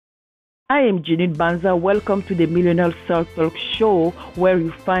I am Banza. Welcome to the Millionaire Self Talk Show, where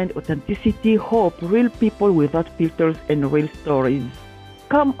you find authenticity, hope, real people without filters, and real stories.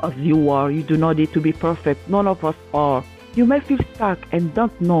 Come as you are. You do not need to be perfect. None of us are. You may feel stuck and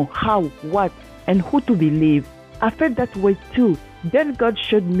don't know how, what, and who to believe. I felt that way too. Then God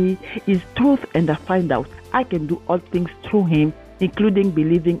showed me His truth, and I find out I can do all things through Him, including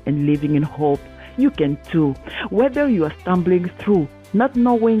believing and living in hope. You can too. Whether you are stumbling through, not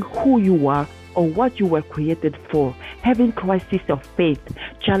knowing who you are or what you were created for, having crises of faith,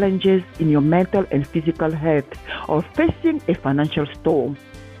 challenges in your mental and physical health, or facing a financial storm.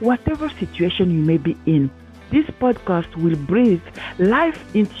 Whatever situation you may be in, this podcast will breathe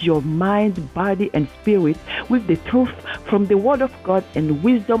life into your mind, body, and spirit with the truth from the Word of God and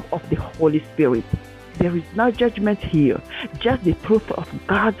wisdom of the Holy Spirit. There is no judgment here, just the truth of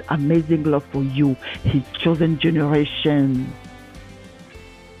God's amazing love for you, His chosen generation.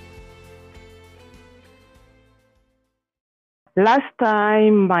 Last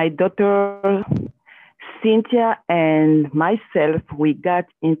time, my daughter Cynthia and myself, we got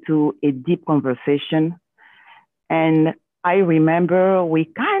into a deep conversation. And I remember we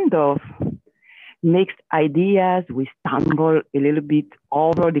kind of mixed ideas. We stumbled a little bit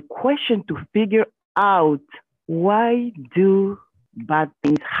over the question to figure out, why do bad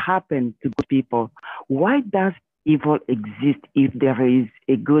things happen to good people? Why does evil exist if there is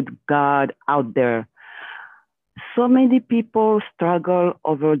a good God out there? So many people struggle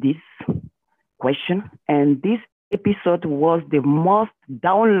over this question, and this episode was the most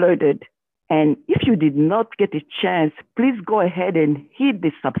downloaded. And if you did not get a chance, please go ahead and hit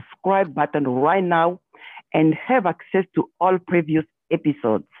the subscribe button right now and have access to all previous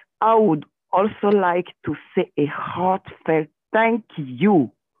episodes. I would also like to say a heartfelt thank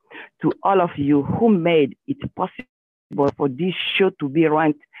you to all of you who made it possible for this show to be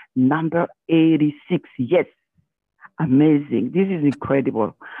ranked number 86. Yes. Amazing. This is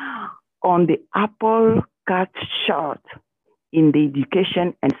incredible. On the Apple Cat chart in the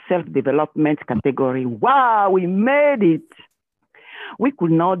education and self-development category. Wow, we made it. We could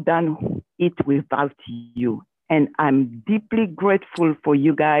not done it without you. And I'm deeply grateful for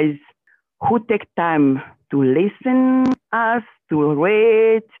you guys who take time to listen us, to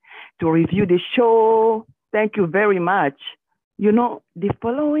rate, to review the show. Thank you very much. You know, the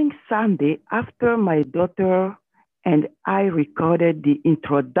following Sunday, after my daughter and I recorded the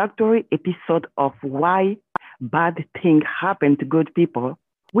introductory episode of Why Bad Things Happen to Good People,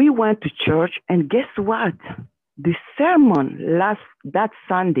 we went to church, and guess what? The sermon that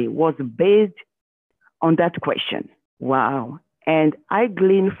Sunday was based on that question. Wow. And I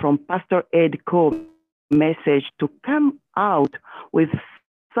gleaned from Pastor Ed Cole's message to come out with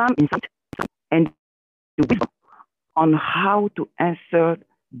some insight and wisdom on how to answer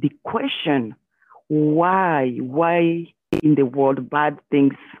the question, why in the world bad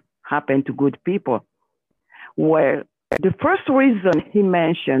things happen to good people? Well, the first reason he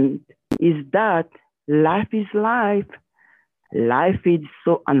mentioned is that life is life. Life is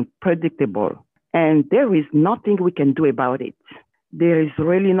so unpredictable, and there is nothing we can do about it. There is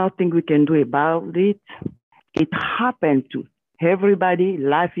really nothing we can do about it. It happened to everybody.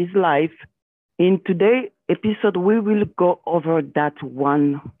 Life is life. In today's episode, we will go over that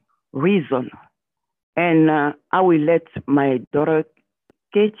one reason. And I will let my daughter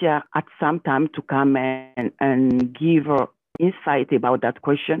Ketsia at some time to come and give her insight about that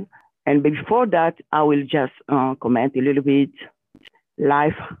question. And before that, I will just comment a little bit.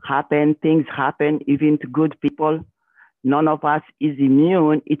 Life happens, things happen, even to good people. None of us is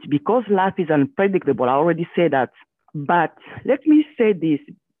immune. It's because life is unpredictable. I already said that. But let me say this.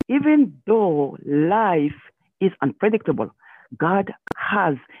 Even though life is unpredictable, God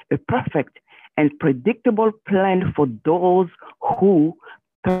has a perfect and predictable plan for those who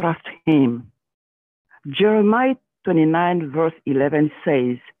trust Him. Jeremiah 29 verse 11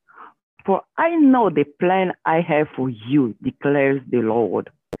 says, "For I know the plan I have for you, declares the Lord.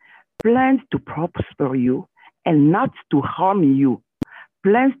 Plans to prosper you and not to harm you.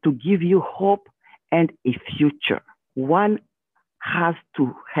 Plans to give you hope and a future." One has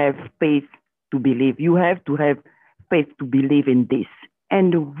to have faith to believe. You have to have faith to believe in this.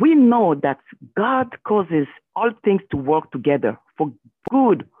 And we know that God causes all things to work together for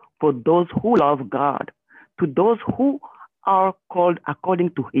good for those who love God, to those who are called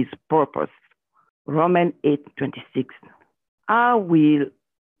according to His purpose. Romans 8:26. I will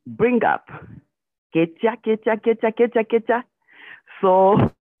bring up Ketsia.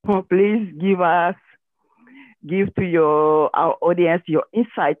 So please give to our audience your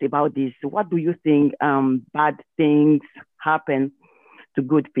insight about this. What do you think bad things happen to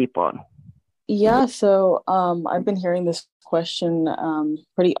good people? Yeah, so I've been hearing this question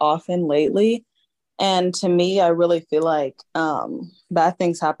pretty often lately. And to me, I really feel like bad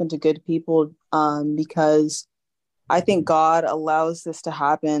things happen to good people because I think God allows this to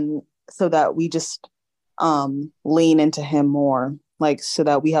happen so that we just lean into Him more, like so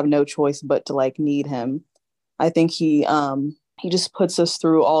that we have no choice but to like need Him. I think He just puts us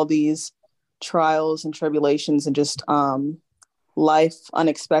through all these trials and tribulations and just life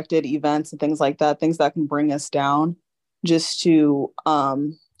unexpected events and things like that, things that can bring us down, just to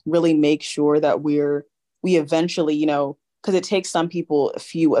really make sure that we eventually, because it takes some people a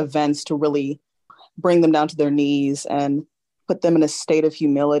few events to really bring them down to their knees and put them in a state of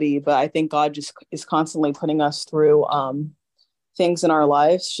humility. But I think God just is constantly putting us through things in our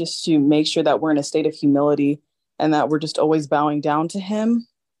lives just to make sure that we're in a state of humility and that we're just always bowing down to Him.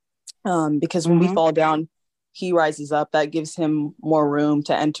 Because when we Mm-hmm. fall down, He rises up. That gives Him more room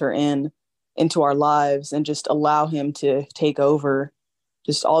to enter into our lives and just allow Him to take over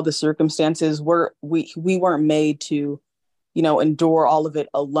just all the circumstances. We weren't made to, endure all of it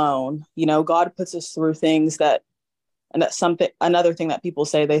alone. God puts us through things that, and that's something, another thing that people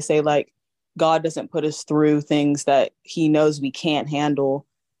say, they say like, God doesn't put us through things that He knows we can't handle,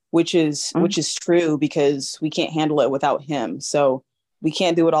 which is true, because we can't handle it without Him. So we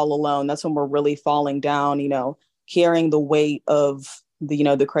can't do it all alone. That's when we're really falling down, carrying the weight of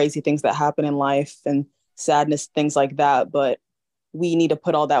the crazy things that happen in life and sadness, things like that. But we need to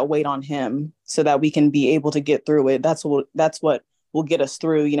put all that weight on Him so that we can be able to get through it. That's what will get us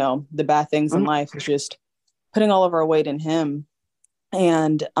through, the bad things in Mm-hmm. life, is just putting all of our weight in Him.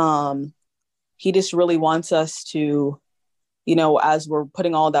 And He just really wants us to, as we're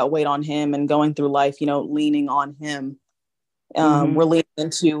putting all that weight on Him and going through life, leaning on Him. Mm-hmm. We're leaning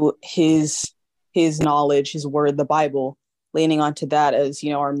into His knowledge, His word, the Bible, leaning onto that as,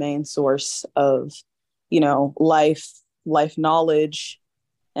 our main source of, life knowledge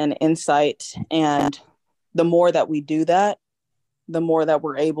and insight. And the more that we do that, the more that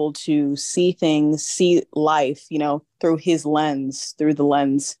we're able to see things, see life, through His lens, through the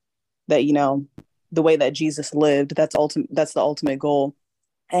lens that, the way that Jesus lived. That's the ultimate goal.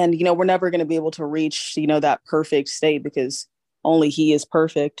 And, we're never going to be able to reach, that perfect state, because only He is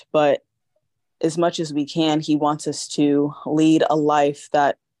perfect. But as much as we can, He wants us to lead a life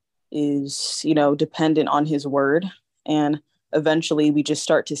that is, dependent on His word. And eventually we just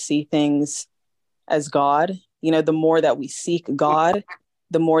start to see things as God. The more that we seek God,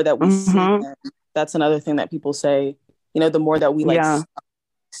 the more that we see Mm-hmm. Him. That's another thing that people say, the more that we like Yeah.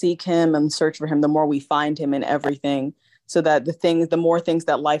 seek Him and search for Him, the more we find Him in everything. So that the more things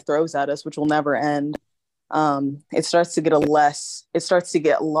that life throws at us, which will never end, it starts to get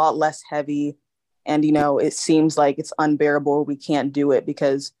a lot less heavy. And, it seems like it's unbearable, or we can't do it,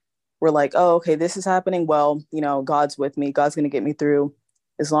 because we're like, oh, okay, this is happening. Well, God's with me. God's going to get me through,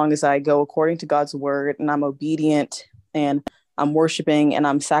 as long as I go according to God's word and I'm obedient and I'm worshiping and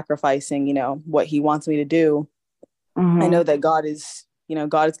I'm sacrificing, what He wants me to do. I Mm-hmm. know that God is going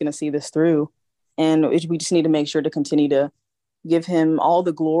to see this through. And we just need to make sure to continue to give Him all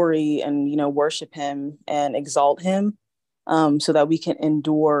the glory and, worship Him and exalt Him, so that we can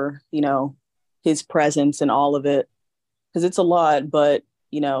endure, His presence and all of it. Because it's a lot, but,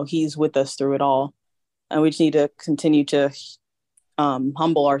 He's with us through it all. And we just need to continue to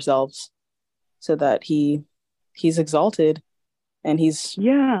humble ourselves so that He's exalted and He's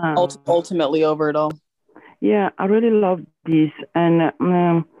Yeah. ultimately over it all. Yeah, I really love this. And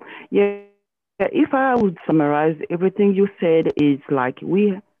yeah, if I would summarize everything you said, is like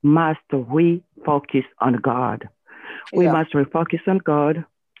we must refocus on God. We Yeah. must refocus on God.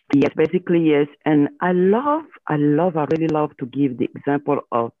 Yes, basically, yes. And I really love to give the example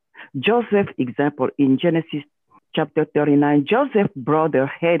of Joseph example in Genesis chapter 39. Joseph's brother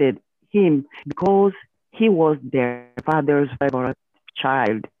hated him because he was their father's favorite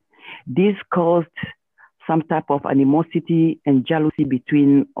child. This caused some type of animosity and jealousy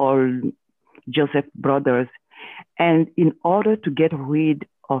between all Joseph's brothers. And in order to get rid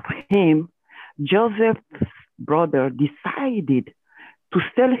of him, Joseph's brother decided to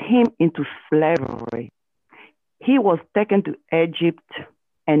sell him into slavery. He was taken to Egypt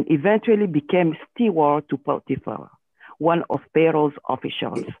and eventually became steward to Potiphar, one of Pharaoh's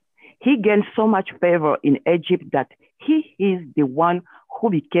officials. He gained so much favor in Egypt that he is the one who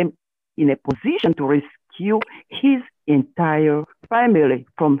became in a position to rescue his entire family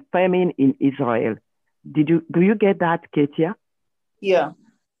from famine in Israel. Do you get that, Ketsia? Yeah.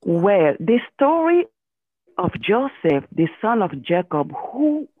 Well, the story of Joseph, the son of Jacob,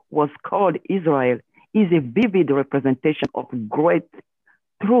 who was called Israel, is a vivid representation of great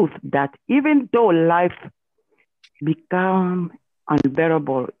truth that even though life become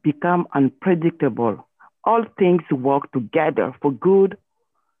unbearable, become unpredictable, all things work together for good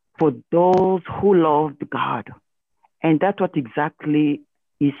for those who love God. And that's what exactly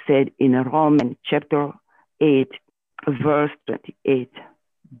is said in Romans chapter 8, verse 28.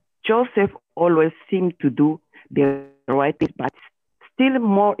 Joseph always seemed to do the right thing, but still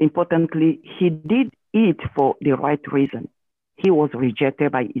more importantly, he did it for the right reason. He was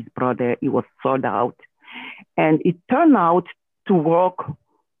rejected by his brother, he was sold out, and it turned out to work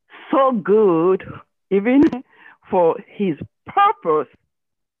so good, even for his purpose.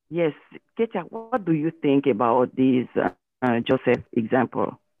 Yes, Ketsia, what do you think about this Joseph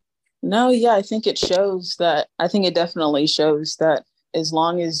example? No, yeah, I think it definitely shows that as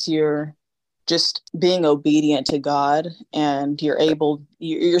long as you're just being obedient to God and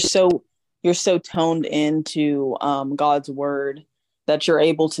you're so toned into God's word that you're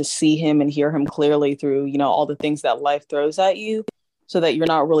able to see him and hear him clearly through, all the things that life throws at you, so that you're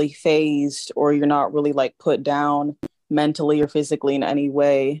not really phased or you're not really like put down mentally or physically in any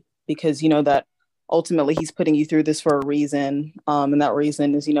way, because you know that ultimately he's putting you through this for a reason. And that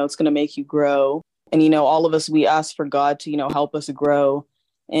reason is, it's going to make you grow. And, all of us, we ask for God to, help us grow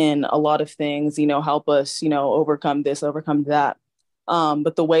in a lot of things, help us, overcome this, overcome that.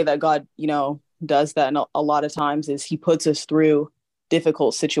 But the way that God, does that, and a lot of times, is he puts us through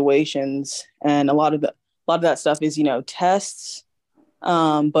difficult situations. And a lot of that stuff is, tests.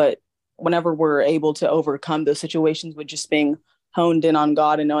 But whenever we're able to overcome those situations with just being honed in on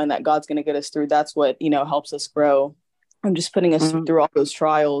God and knowing that God's going to get us through, that's what, helps us grow. And just putting us through all those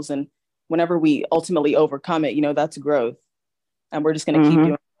trials. And whenever we ultimately overcome it, that's growth. And we're just going to keep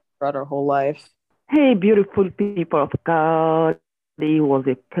doing it throughout our whole life. Hey, beautiful people of God. It was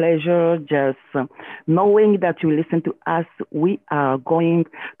a pleasure just knowing that you listen to us. We are going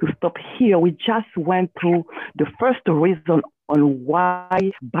to stop here. We just went through the first reason on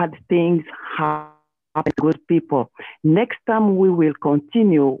why bad things happen to good people. Next time, we will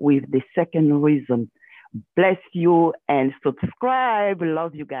continue with the second reason. Bless you and subscribe.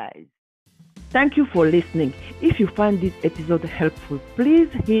 Love you guys. Thank you for listening. If you find this episode helpful, please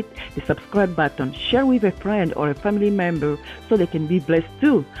hit the subscribe button, share with a friend or a family member so they can be blessed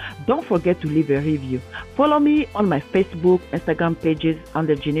too. Don't forget to leave a review. Follow me on my Facebook, Instagram pages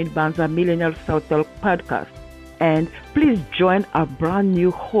under Banza Millennial South Talk Podcast. And please join our brand new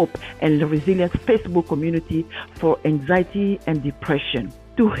Hope and Resilience Facebook community for anxiety and depression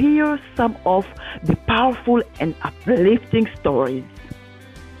to hear some of the powerful and uplifting stories.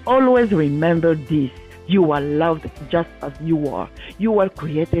 Always remember this: you are loved just as you are. You are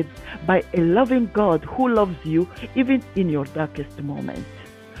created by a loving God who loves you even in your darkest moments.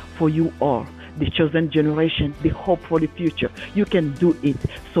 For you are the chosen generation, the hope for the future. You can do it.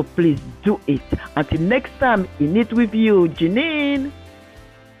 So please do it. Until next time, in it with you, Janine.